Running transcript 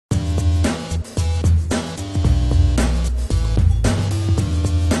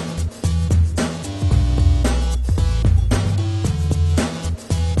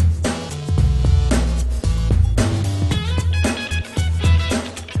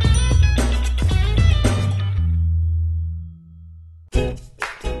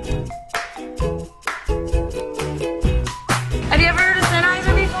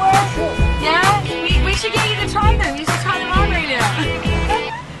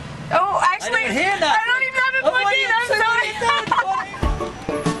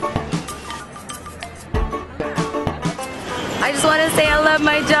want to say I love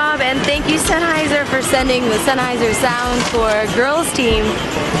my job, and thank you Sennheiser for sending the Sennheiser Sound for Girls team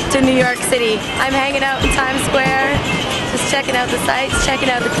to New York City. I'm hanging out in Times Square, just checking out the sights, checking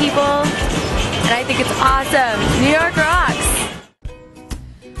out the people, and I think it's awesome. New York rocks!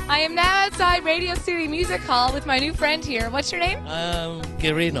 I am now outside Radio City Music Hall with my new friend here. What's your name? I'm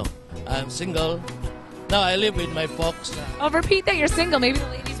Gereno. I'm single. Now I live with my folks. Oh, repeat that you're single. Maybe the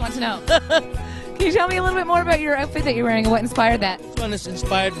ladies want to know. Can you tell me a little bit more about your outfit that you're wearing and what inspired that? This one is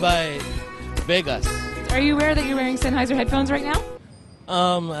inspired by Vegas. Are you aware that you're wearing Sennheiser headphones right now?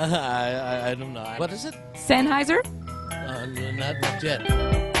 I don't know. What is it? Sennheiser? Not yet.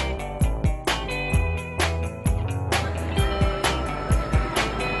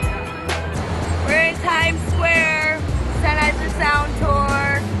 We're in Times Square, Sennheiser Sound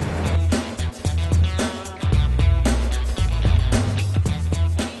Tour.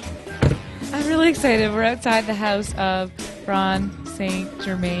 I'm really excited. We're outside the house of Ron Saint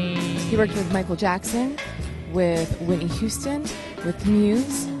Germain. He worked with Michael Jackson, with Whitney Houston, with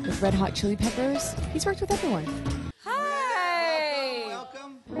Muse, with Red Hot Chili Peppers. He's worked with everyone. Hi!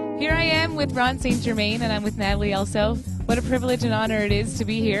 Welcome. Here I am with Ron Saint Germain, and I'm with Natalie also. What a privilege and honor it is to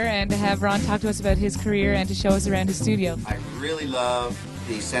be here and to have Ron talk to us about his career and to show us around his studio. I really love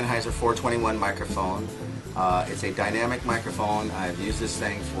the Sennheiser 421 microphone. It's a dynamic microphone. I've used this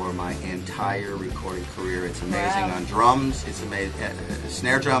thing for my entire recording career. It's amazing on drums. It's amazing.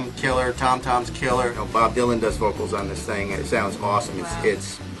 Snare drum killer, tom-toms killer. Bob Dylan does vocals on this thing. It sounds awesome.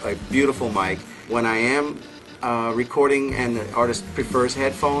 It's a beautiful mic. When I am recording and the artist prefers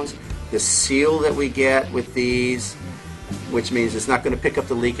headphones, the seal that we get with these, which means it's not going to pick up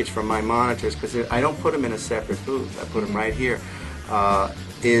the leakage from my monitors because I don't put them in a separate booth. I put them right here.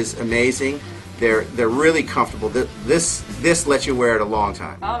 Is amazing. They're really comfortable. This lets you wear it a long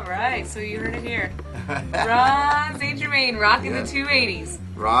time. All right, so you heard it here. Ron Saint Germain rocking the 280s.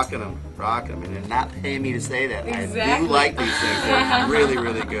 Rocking them, and they're not paying me to say that. Exactly. I do like these things. They're really,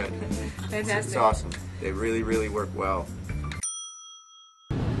 really good. Fantastic. It's awesome. They really, really work well.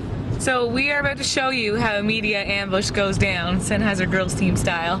 So we are about to show you how a media ambush goes down, Sennheiser Girls Team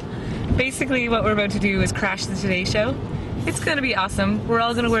style. Basically what we're about to do is crash the Today Show. It's going to be awesome. We're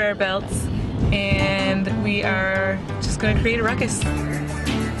all going to wear our belts, and we are just going to create a ruckus.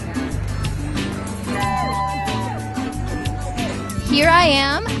 Here I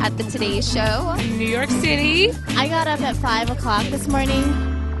am at the Today Show. New York City. I got up at 5 o'clock this morning,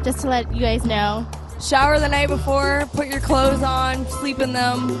 just to let you guys know. Shower the night before, put your clothes on, sleep in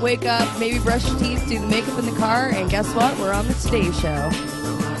them, wake up, maybe brush your teeth, do the makeup in the car, and guess what? We're on the Today Show.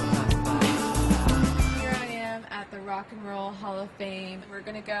 Here I am at the Rock and Roll Hall of Fame. We're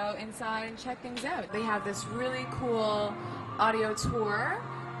going to go inside and check things out. They have this really cool audio tour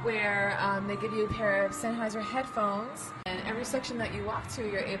where they give you a pair of Sennheiser headphones, and every section that you walk to,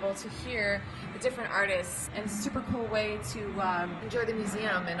 you're able to hear the different artists, and it's a super cool way to enjoy the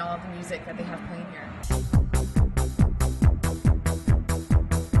museum and all of the music that they have playing here.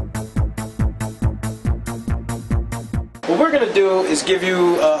 What we're going to do is give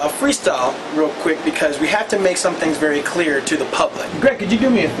you a freestyle real quick because we have to make some things very clear to the public. Greg, could you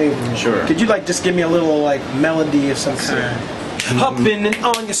do me a favor? Sure. Could you just give me a little melody of some kind? Hopping and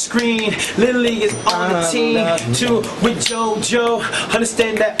on your screen, Lily is on the team. Too with JoJo,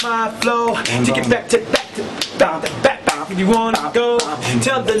 understand that my flow. Take it back to back. You wanna go?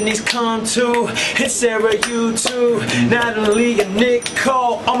 Tell Denise come too. And Sarah you too. Natalie and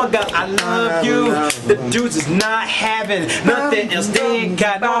Nicole. Oh my God, I love you. The dudes is not having nothing else. They ain't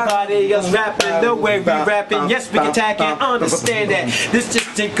got nobody else rapping the way we rapping. Yes, we can tack and understand that this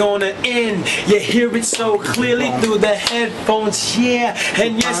just ain't gonna end. You hear it so clearly through the headphones. Yeah,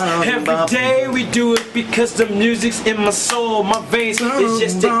 and yes, every day we do it because the music's in my soul. My veins, it's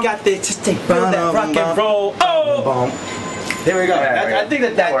just they feel that rock and roll. Oh. There we go. I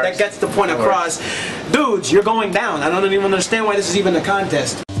think that gets the point across. Dudes, you're going down. I don't even understand why this is even a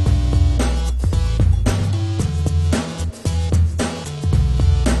contest.